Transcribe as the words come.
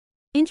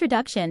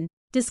Introduction.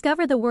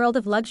 Discover the world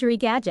of luxury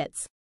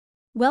gadgets.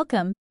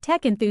 Welcome,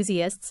 tech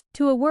enthusiasts,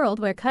 to a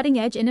world where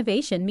cutting-edge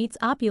innovation meets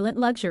opulent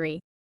luxury.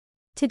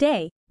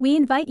 Today, we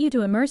invite you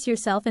to immerse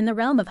yourself in the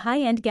realm of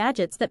high-end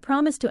gadgets that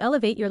promise to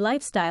elevate your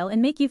lifestyle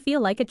and make you feel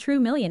like a true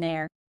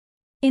millionaire.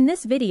 In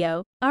this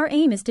video, our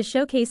aim is to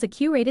showcase a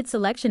curated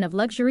selection of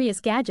luxurious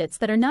gadgets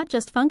that are not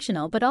just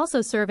functional but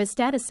also serve as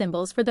status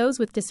symbols for those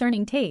with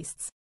discerning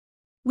tastes.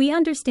 We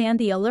understand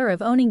the allure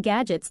of owning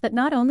gadgets that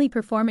not only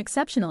perform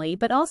exceptionally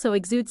but also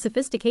exude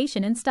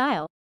sophistication and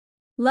style.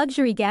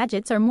 Luxury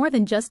gadgets are more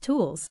than just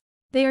tools.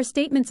 They are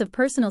statements of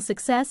personal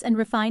success and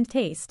refined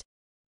taste.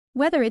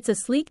 Whether it's a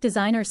sleek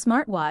designer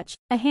smartwatch,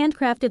 a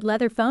handcrafted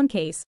leather phone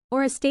case,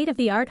 or a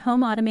state-of-the-art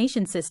home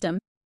automation system,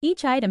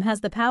 each item has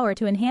the power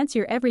to enhance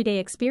your everyday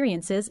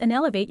experiences and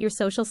elevate your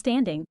social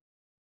standing.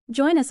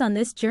 Join us on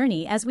this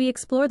journey as we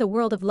explore the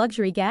world of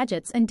luxury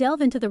gadgets and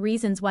delve into the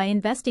reasons why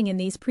investing in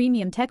these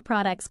premium tech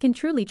products can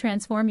truly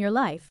transform your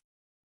life.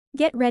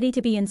 Get ready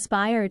to be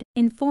inspired,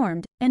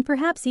 informed, and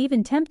perhaps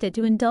even tempted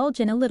to indulge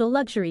in a little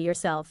luxury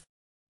yourself.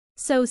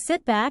 So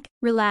sit back,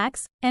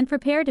 relax, and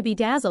prepare to be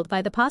dazzled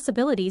by the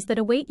possibilities that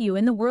await you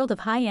in the world of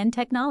high-end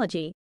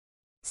technology.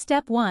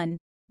 Step 1.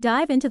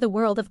 Dive into the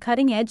world of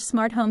cutting-edge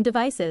smart home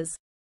devices.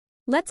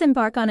 Let's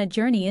embark on a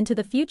journey into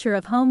the future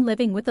of home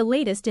living with the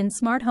latest in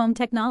smart home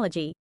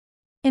technology.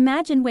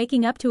 Imagine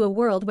waking up to a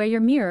world where your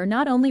mirror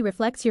not only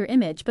reflects your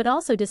image but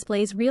also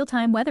displays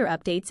real-time weather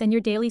updates and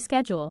your daily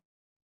schedule.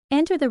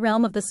 Enter the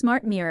realm of the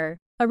smart mirror,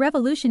 a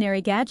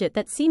revolutionary gadget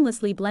that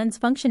seamlessly blends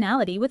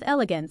functionality with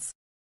elegance.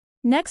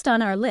 Next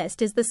on our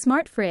list is the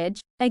smart fridge,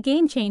 a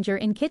game-changer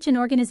in kitchen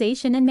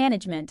organization and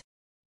management.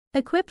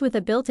 Equipped with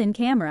a built-in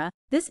camera,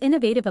 this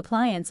innovative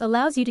appliance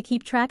allows you to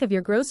keep track of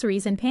your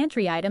groceries and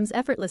pantry items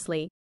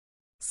effortlessly.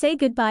 Say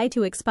goodbye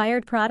to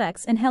expired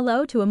products and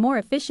hello to a more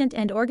efficient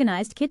and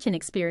organized kitchen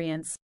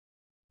experience.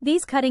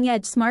 These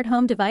cutting-edge smart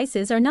home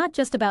devices are not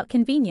just about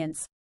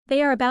convenience,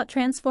 they are about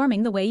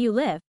transforming the way you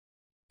live.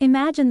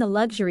 Imagine the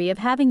luxury of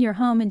having your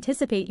home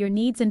anticipate your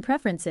needs and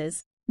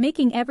preferences,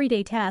 making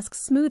everyday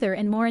tasks smoother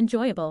and more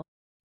enjoyable.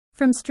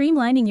 From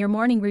streamlining your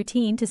morning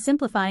routine to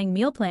simplifying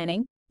meal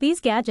planning, these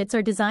gadgets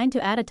are designed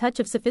to add a touch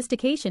of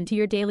sophistication to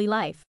your daily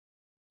life.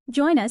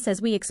 Join us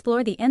as we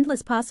explore the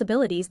endless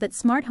possibilities that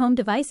smart home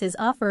devices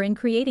offer in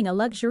creating a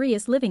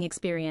luxurious living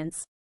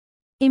experience.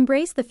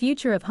 Embrace the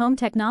future of home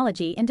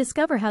technology and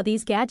discover how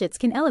these gadgets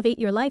can elevate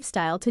your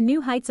lifestyle to new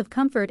heights of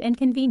comfort and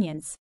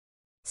convenience.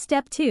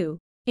 Step 2.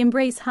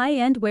 Embrace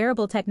high-end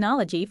wearable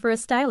technology for a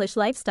stylish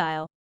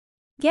lifestyle.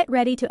 Get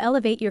ready to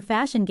elevate your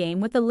fashion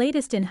game with the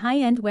latest in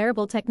high-end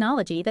wearable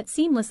technology that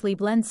seamlessly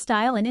blends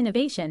style and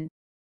innovation.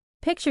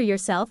 Picture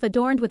yourself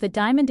adorned with a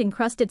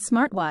diamond-encrusted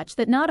smartwatch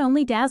that not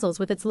only dazzles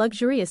with its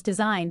luxurious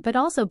design but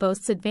also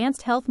boasts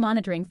advanced health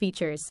monitoring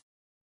features.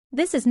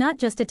 This is not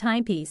just a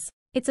timepiece,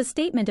 it's a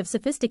statement of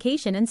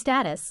sophistication and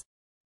status.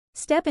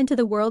 Step into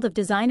the world of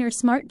designer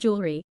smart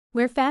jewelry,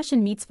 where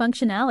fashion meets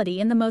functionality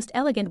in the most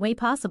elegant way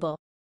possible.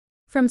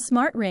 From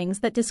smart rings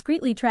that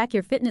discreetly track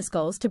your fitness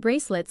goals to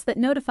bracelets that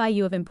notify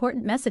you of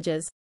important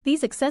messages,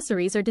 these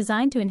accessories are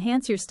designed to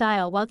enhance your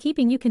style while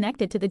keeping you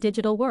connected to the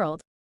digital world.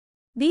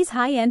 These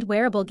high-end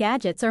wearable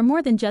gadgets are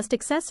more than just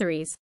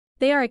accessories,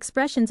 they are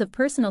expressions of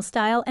personal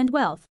style and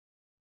wealth.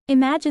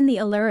 Imagine the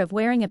allure of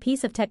wearing a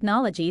piece of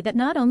technology that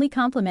not only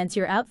complements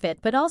your outfit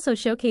but also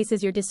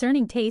showcases your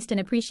discerning taste and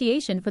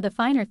appreciation for the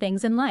finer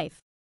things in life.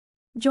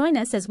 Join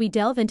us as we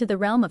delve into the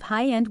realm of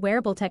high-end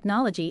wearable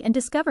technology and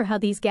discover how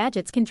these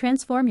gadgets can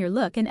transform your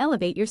look and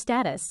elevate your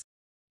status.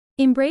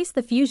 Embrace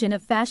the fusion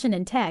of fashion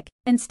and tech,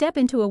 and step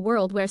into a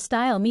world where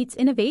style meets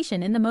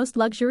innovation in the most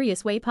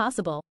luxurious way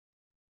possible.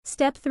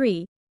 Step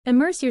 3.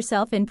 Immerse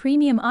yourself in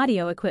premium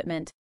audio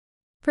equipment.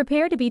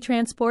 Prepare to be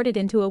transported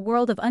into a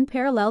world of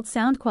unparalleled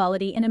sound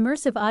quality and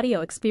immersive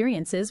audio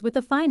experiences with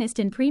the finest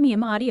in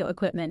premium audio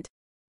equipment.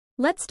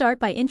 Let's start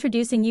by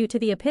introducing you to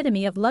the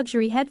epitome of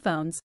luxury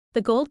headphones,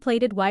 the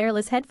gold-plated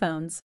wireless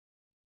headphones.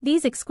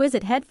 These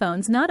exquisite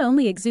headphones not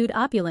only exude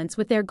opulence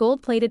with their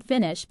gold-plated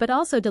finish but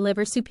also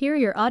deliver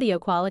superior audio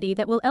quality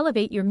that will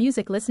elevate your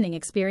music listening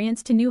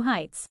experience to new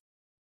heights.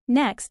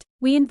 Next,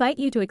 we invite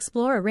you to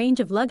explore a range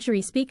of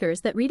luxury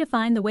speakers that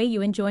redefine the way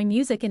you enjoy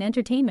music and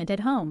entertainment at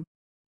home.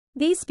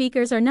 These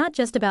speakers are not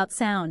just about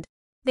sound,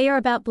 they are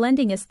about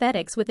blending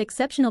aesthetics with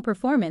exceptional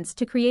performance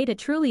to create a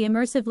truly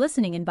immersive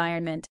listening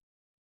environment.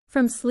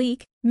 From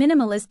sleek,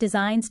 minimalist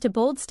designs to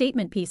bold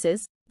statement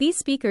pieces, these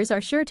speakers are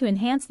sure to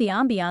enhance the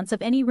ambiance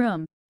of any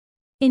room.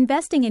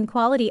 Investing in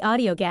quality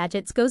audio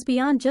gadgets goes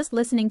beyond just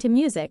listening to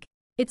music,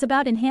 it's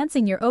about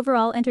enhancing your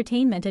overall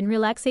entertainment and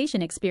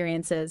relaxation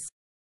experiences.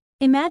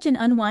 Imagine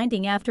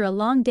unwinding after a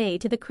long day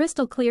to the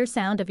crystal-clear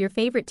sound of your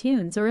favorite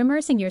tunes or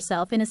immersing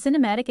yourself in a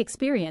cinematic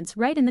experience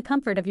right in the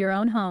comfort of your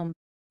own home.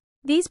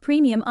 These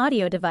premium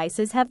audio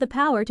devices have the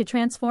power to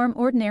transform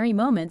ordinary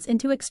moments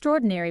into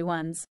extraordinary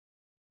ones.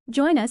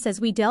 Join us as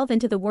we delve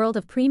into the world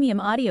of premium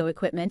audio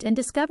equipment and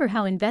discover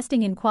how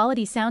investing in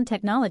quality sound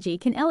technology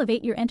can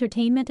elevate your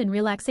entertainment and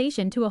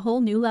relaxation to a whole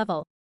new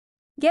level.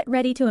 Get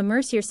ready to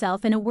immerse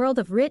yourself in a world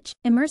of rich,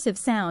 immersive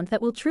sound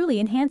that will truly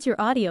enhance your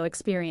audio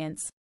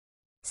experience.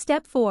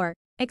 Step 4.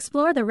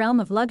 Explore the realm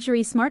of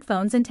luxury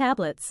smartphones and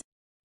tablets.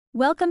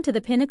 Welcome to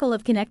the pinnacle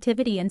of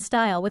connectivity and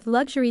style with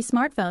luxury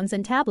smartphones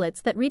and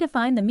tablets that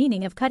redefine the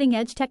meaning of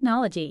cutting-edge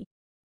technology.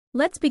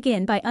 Let's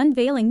begin by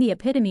unveiling the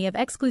epitome of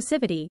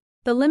exclusivity,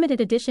 the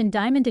limited edition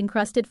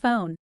diamond-encrusted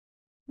phone.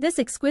 This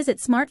exquisite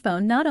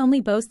smartphone not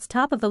only boasts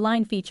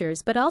top-of-the-line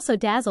features but also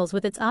dazzles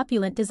with its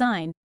opulent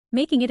design,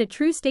 making it a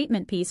true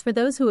statement piece for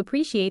those who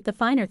appreciate the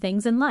finer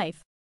things in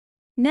life.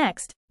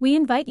 Next, we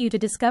invite you to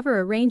discover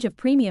a range of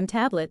premium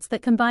tablets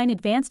that combine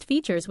advanced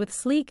features with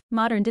sleek,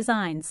 modern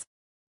designs.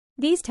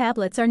 These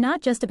tablets are not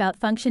just about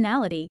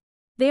functionality,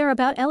 they are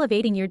about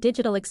elevating your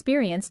digital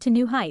experience to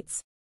new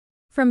heights.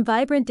 From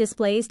vibrant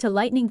displays to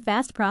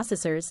lightning-fast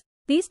processors,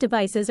 these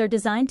devices are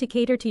designed to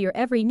cater to your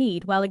every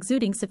need while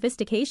exuding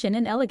sophistication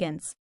and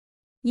elegance.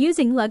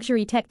 Using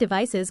luxury tech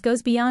devices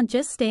goes beyond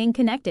just staying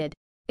connected.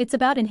 It's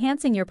about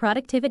enhancing your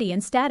productivity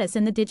and status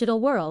in the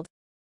digital world.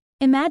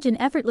 Imagine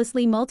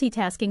effortlessly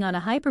multitasking on a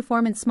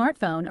high-performance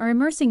smartphone or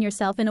immersing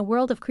yourself in a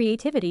world of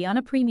creativity on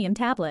a premium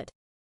tablet.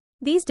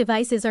 These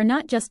devices are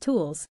not just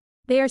tools,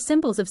 they are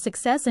symbols of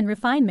success and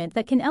refinement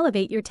that can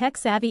elevate your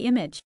tech-savvy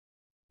image.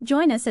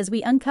 Join us as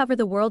we uncover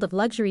the world of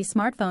luxury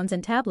smartphones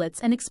and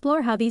tablets and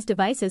explore how these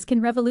devices can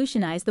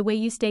revolutionize the way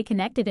you stay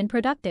connected and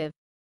productive.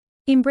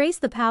 Embrace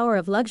the power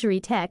of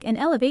luxury tech and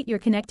elevate your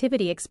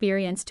connectivity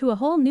experience to a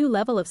whole new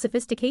level of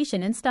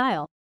sophistication and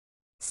style.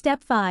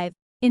 Step 5.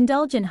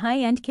 Indulge in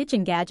high-end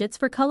kitchen gadgets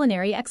for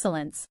culinary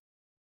excellence.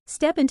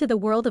 Step into the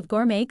world of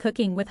gourmet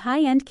cooking with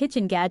high-end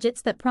kitchen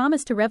gadgets that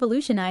promise to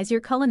revolutionize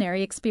your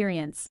culinary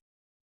experience.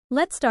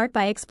 Let's start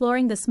by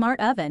exploring the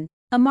smart oven,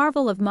 a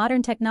marvel of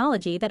modern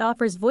technology that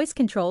offers voice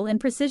control and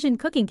precision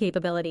cooking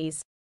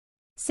capabilities.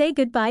 Say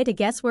goodbye to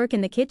guesswork in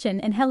the kitchen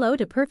and hello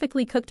to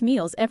perfectly cooked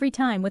meals every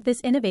time with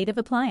this innovative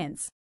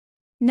appliance.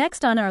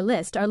 Next on our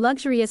list are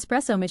luxury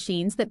espresso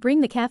machines that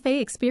bring the cafe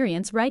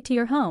experience right to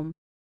your home.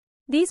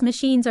 These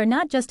machines are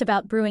not just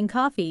about brewing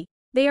coffee,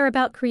 they are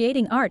about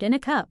creating art in a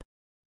cup.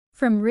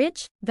 From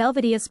rich,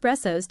 velvety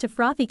espressos to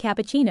frothy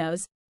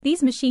cappuccinos,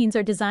 these machines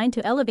are designed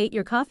to elevate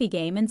your coffee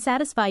game and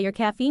satisfy your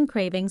caffeine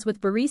cravings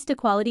with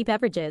barista-quality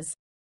beverages.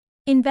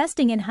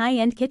 Investing in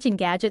high-end kitchen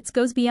gadgets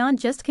goes beyond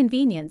just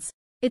convenience.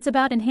 It's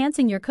about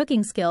enhancing your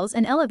cooking skills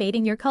and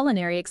elevating your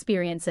culinary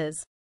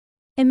experiences.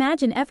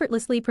 Imagine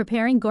effortlessly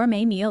preparing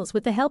gourmet meals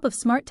with the help of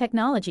smart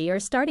technology or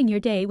starting your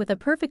day with a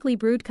perfectly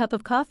brewed cup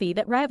of coffee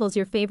that rivals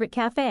your favorite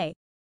cafe.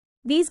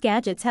 These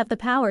gadgets have the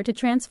power to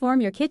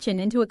transform your kitchen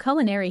into a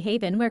culinary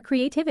haven where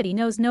creativity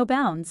knows no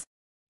bounds.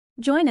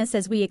 Join us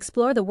as we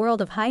explore the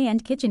world of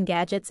high-end kitchen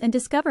gadgets and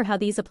discover how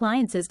these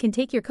appliances can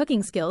take your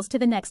cooking skills to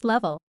the next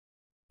level.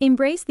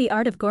 Embrace the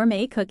art of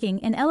gourmet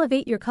cooking and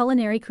elevate your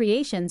culinary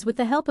creations with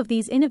the help of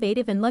these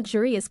innovative and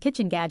luxurious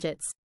kitchen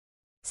gadgets.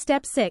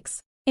 Step 6.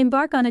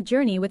 Embark on a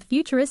journey with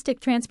futuristic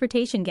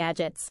transportation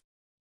gadgets.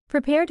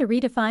 Prepare to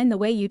redefine the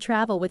way you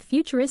travel with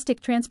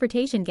futuristic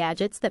transportation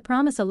gadgets that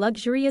promise a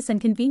luxurious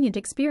and convenient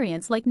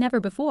experience like never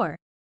before.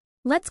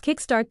 Let's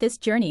kickstart this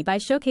journey by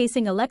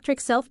showcasing electric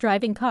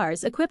self-driving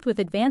cars equipped with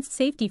advanced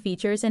safety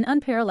features and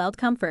unparalleled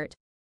comfort.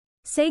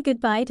 Say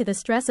goodbye to the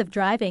stress of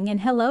driving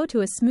and hello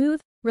to a smooth,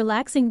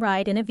 relaxing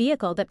ride in a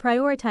vehicle that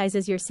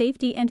prioritizes your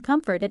safety and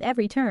comfort at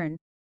every turn.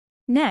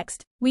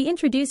 Next, we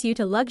introduce you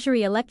to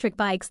luxury electric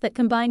bikes that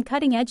combine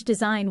cutting-edge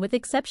design with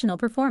exceptional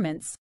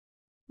performance.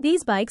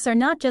 These bikes are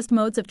not just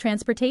modes of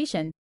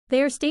transportation,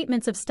 they are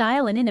statements of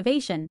style and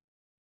innovation.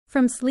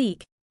 From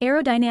sleek,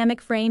 aerodynamic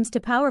frames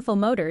to powerful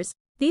motors,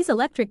 these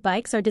electric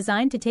bikes are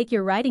designed to take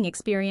your riding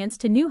experience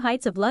to new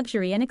heights of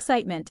luxury and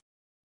excitement.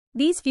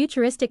 These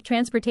futuristic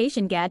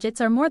transportation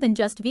gadgets are more than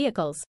just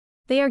vehicles.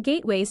 They are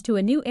gateways to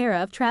a new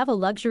era of travel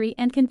luxury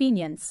and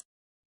convenience.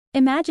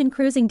 Imagine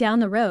cruising down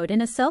the road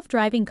in a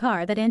self-driving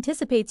car that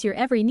anticipates your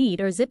every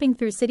need or zipping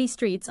through city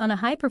streets on a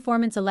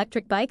high-performance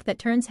electric bike that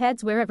turns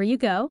heads wherever you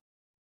go.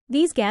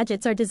 These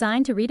gadgets are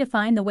designed to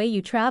redefine the way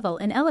you travel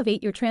and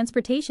elevate your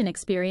transportation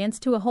experience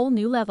to a whole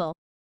new level.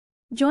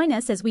 Join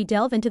us as we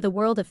delve into the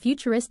world of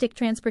futuristic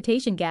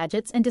transportation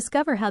gadgets and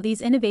discover how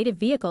these innovative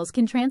vehicles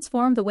can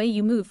transform the way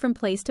you move from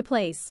place to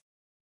place.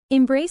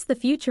 Embrace the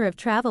future of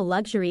travel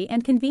luxury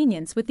and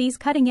convenience with these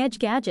cutting-edge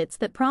gadgets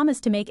that promise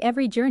to make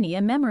every journey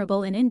a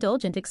memorable and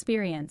indulgent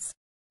experience.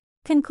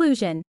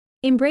 Conclusion: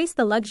 embrace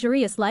the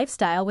luxurious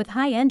lifestyle with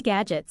high-end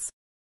gadgets.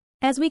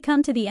 As we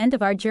come to the end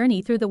of our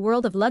journey through the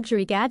world of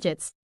luxury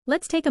gadgets,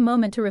 let's take a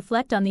moment to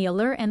reflect on the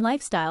allure and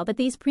lifestyle that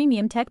these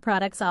premium tech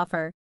products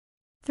offer.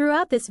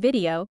 Throughout this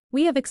video,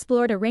 we have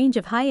explored a range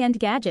of high-end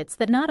gadgets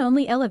that not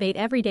only elevate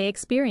everyday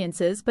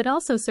experiences but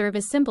also serve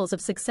as symbols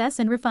of success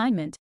and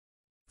refinement.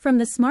 From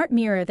the smart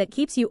mirror that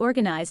keeps you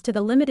organized to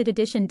the limited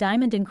edition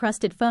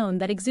diamond-encrusted phone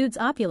that exudes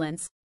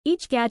opulence,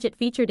 each gadget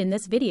featured in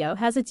this video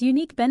has its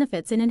unique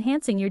benefits in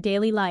enhancing your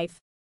daily life.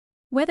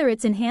 Whether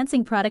it's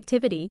enhancing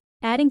productivity,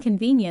 adding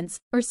convenience,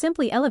 or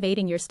simply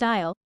elevating your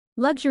style,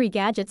 luxury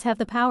gadgets have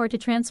the power to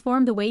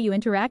transform the way you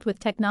interact with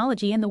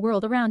technology and the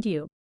world around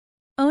you.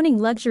 Owning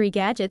luxury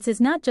gadgets is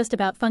not just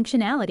about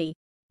functionality,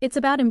 it's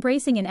about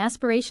embracing an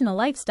aspirational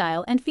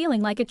lifestyle and feeling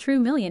like a true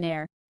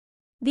millionaire.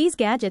 These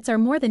gadgets are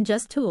more than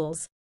just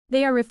tools.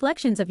 They are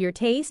reflections of your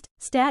taste,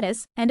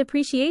 status, and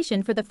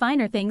appreciation for the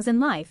finer things in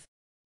life.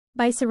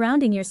 By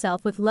surrounding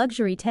yourself with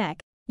luxury tech,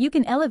 you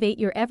can elevate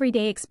your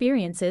everyday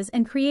experiences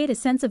and create a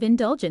sense of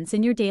indulgence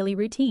in your daily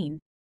routine.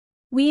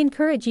 We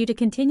encourage you to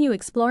continue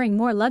exploring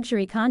more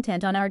luxury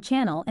content on our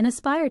channel and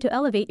aspire to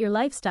elevate your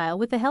lifestyle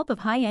with the help of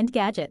high-end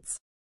gadgets.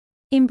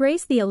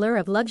 Embrace the allure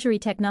of luxury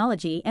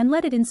technology and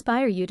let it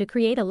inspire you to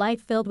create a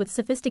life filled with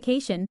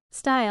sophistication,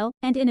 style,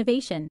 and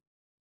innovation.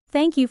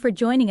 Thank you for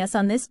joining us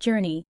on this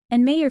journey,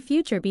 and may your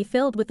future be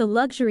filled with the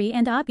luxury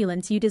and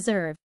opulence you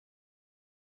deserve.